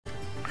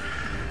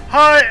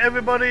Hi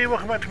everybody,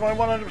 welcome back to my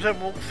 100%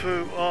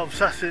 walkthrough of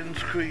Assassin's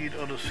Creed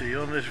Odyssey.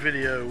 On this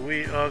video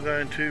we are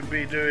going to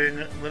be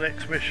doing the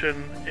next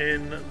mission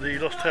in the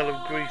Lost Tale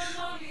of Greece,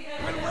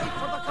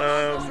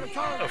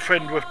 a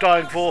friend worth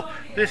dying for.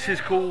 This is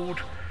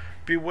called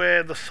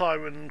Beware the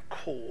Siren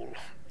Call.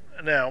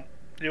 Now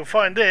you'll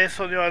find this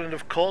on the island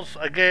of Kos,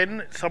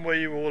 again somewhere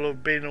you all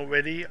have been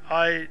already.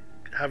 I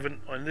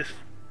haven't on this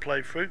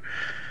playthrough.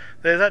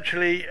 There's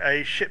actually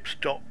a ship's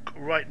dock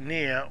right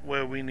near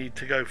where we need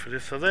to go for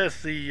this. So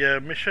there's the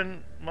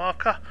mission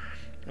marker,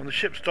 and the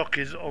ship's dock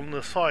is on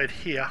the side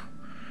here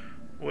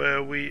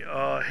where we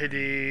are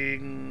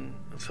heading,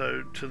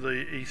 so to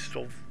the east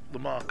of the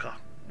marker,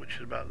 which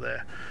is about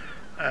there,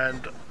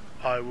 and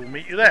I will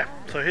meet you there.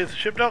 So here's the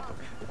ship dock.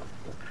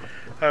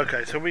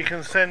 Okay, so we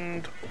can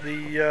send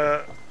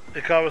the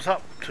Icarus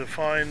up to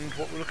find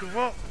what we're looking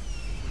for,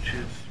 which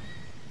is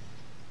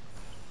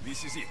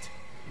this is it.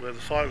 Where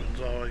the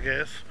sirens are, I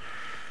guess.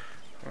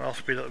 And I'll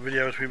speed up the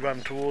video as we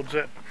run towards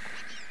it.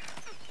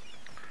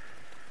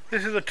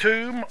 This is a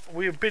tomb.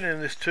 We have been in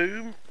this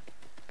tomb.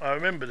 I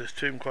remember this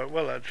tomb quite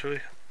well, actually.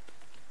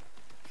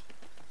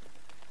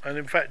 And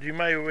in fact, you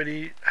may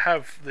already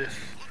have this,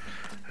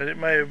 and it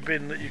may have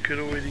been that you could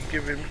already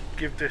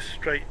give this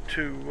straight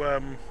to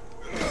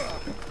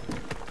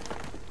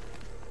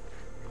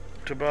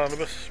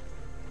Barnabas,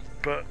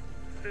 but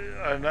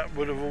and that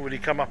would have already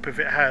come up if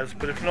it has.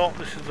 But if not,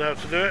 this is how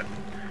to do it.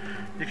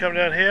 You come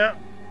down here.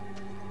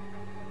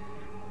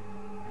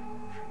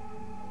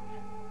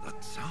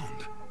 That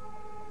sound.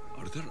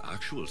 Are there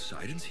actual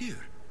sirens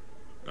here?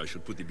 I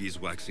should put the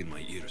beeswax in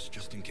my ears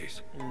just in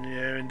case.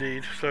 Yeah,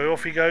 indeed. So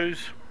off he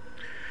goes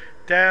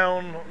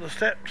down the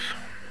steps.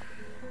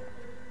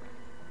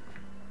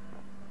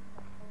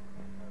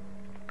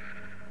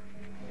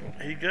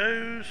 He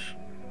goes.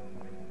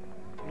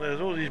 There's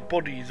all these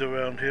bodies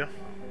around here.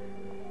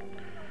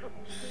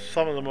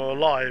 Some of them are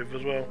alive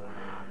as well.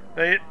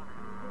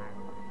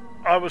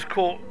 I was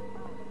caught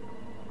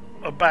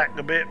aback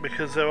a bit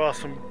because there are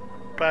some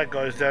bad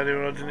guys down here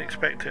and I didn't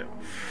expect it.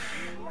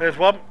 There's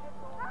one.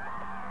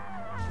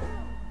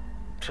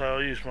 So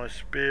I'll use my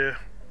spear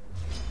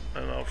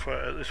and I'll throw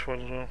it at this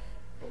one as well.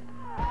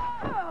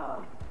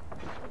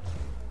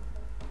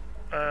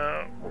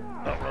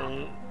 That one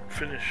will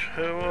finish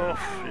her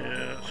off.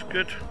 Yeah, that's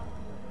good.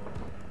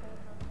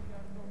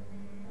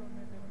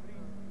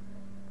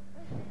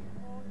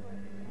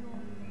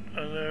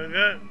 And there we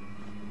go.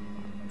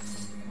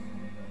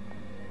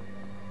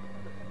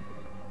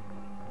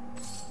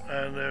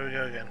 And there we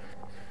go again.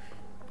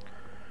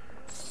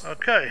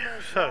 Okay,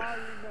 so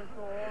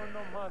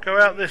go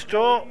out this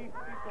door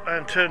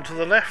and turn to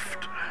the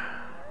left.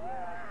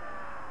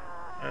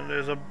 And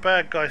there's a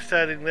bad guy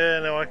standing there.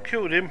 Now I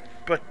killed him,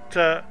 but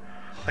I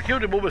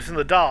killed him almost in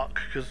the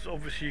dark because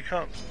obviously you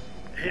can't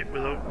hit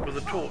with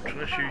a torch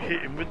unless you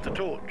hit him with the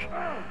torch.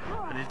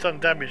 And he's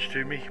done damage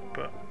to me,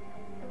 but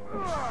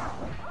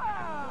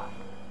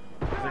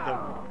I think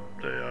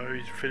there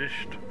he's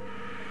finished.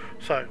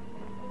 So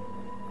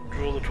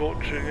draw the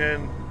torch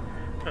again,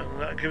 and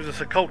that gives us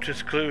a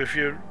cultist clue if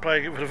you're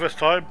playing it for the first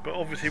time, but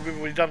obviously we've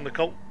already done the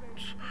cults,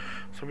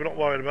 so we're not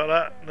worried about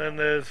that. And then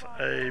there's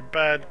a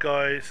bad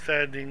guy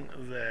standing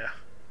there,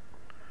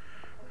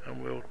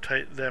 and we'll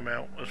take them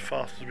out as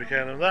fast as we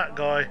can, and that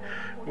guy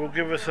will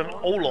give us an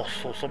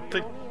Olos or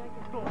something.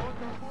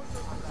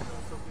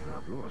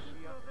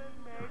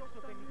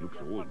 Looks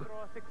old.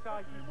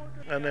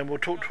 And then we'll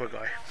talk to a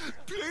guy.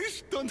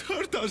 Please don't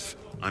hurt us.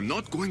 I'm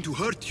not going to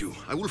hurt you.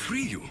 I will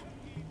free you.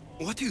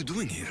 What are you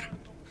doing here?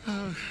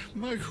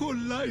 My whole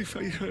life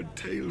I heard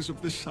tales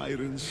of the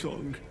Siren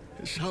song.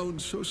 It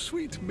sounds so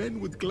sweet, men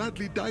would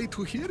gladly die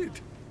to hear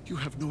it. You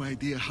have no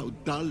idea how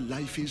dull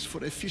life is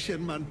for a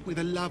fisherman with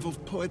a love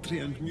of poetry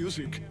and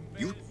music.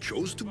 You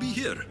chose to be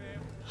here.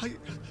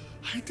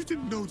 I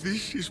didn't know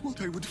this is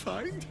what I would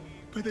find.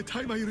 By the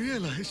time I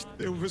realized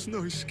there was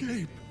no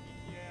escape.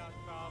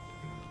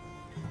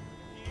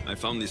 I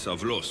found this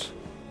Avlos.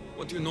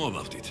 What do you know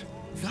about it?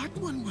 That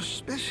one was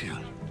special.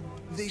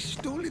 They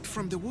stole it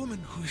from the woman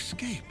who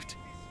escaped.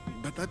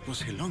 But that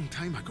was a long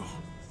time ago.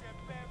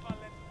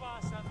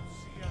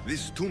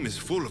 This tomb is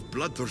full of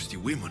bloodthirsty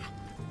women.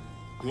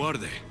 Who are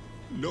they?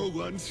 No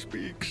one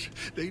speaks.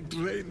 They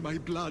drain my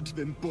blood,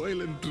 then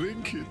boil and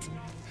drink it.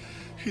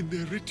 In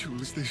their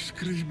rituals, they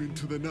scream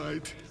into the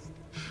night.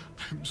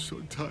 I'm so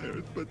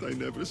tired, but I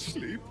never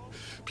sleep.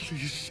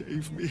 Please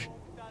save me.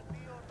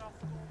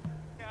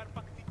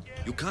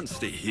 You can't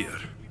stay here.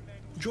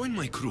 Join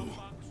my crew.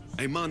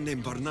 A man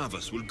named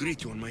Barnabas will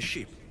greet you on my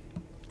ship.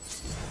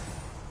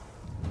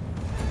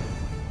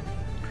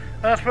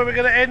 That's where we're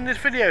going to end this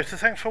video, so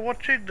thanks for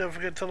watching. Don't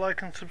forget to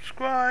like and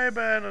subscribe,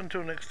 and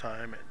until next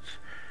time, it's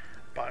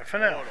bye for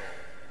now.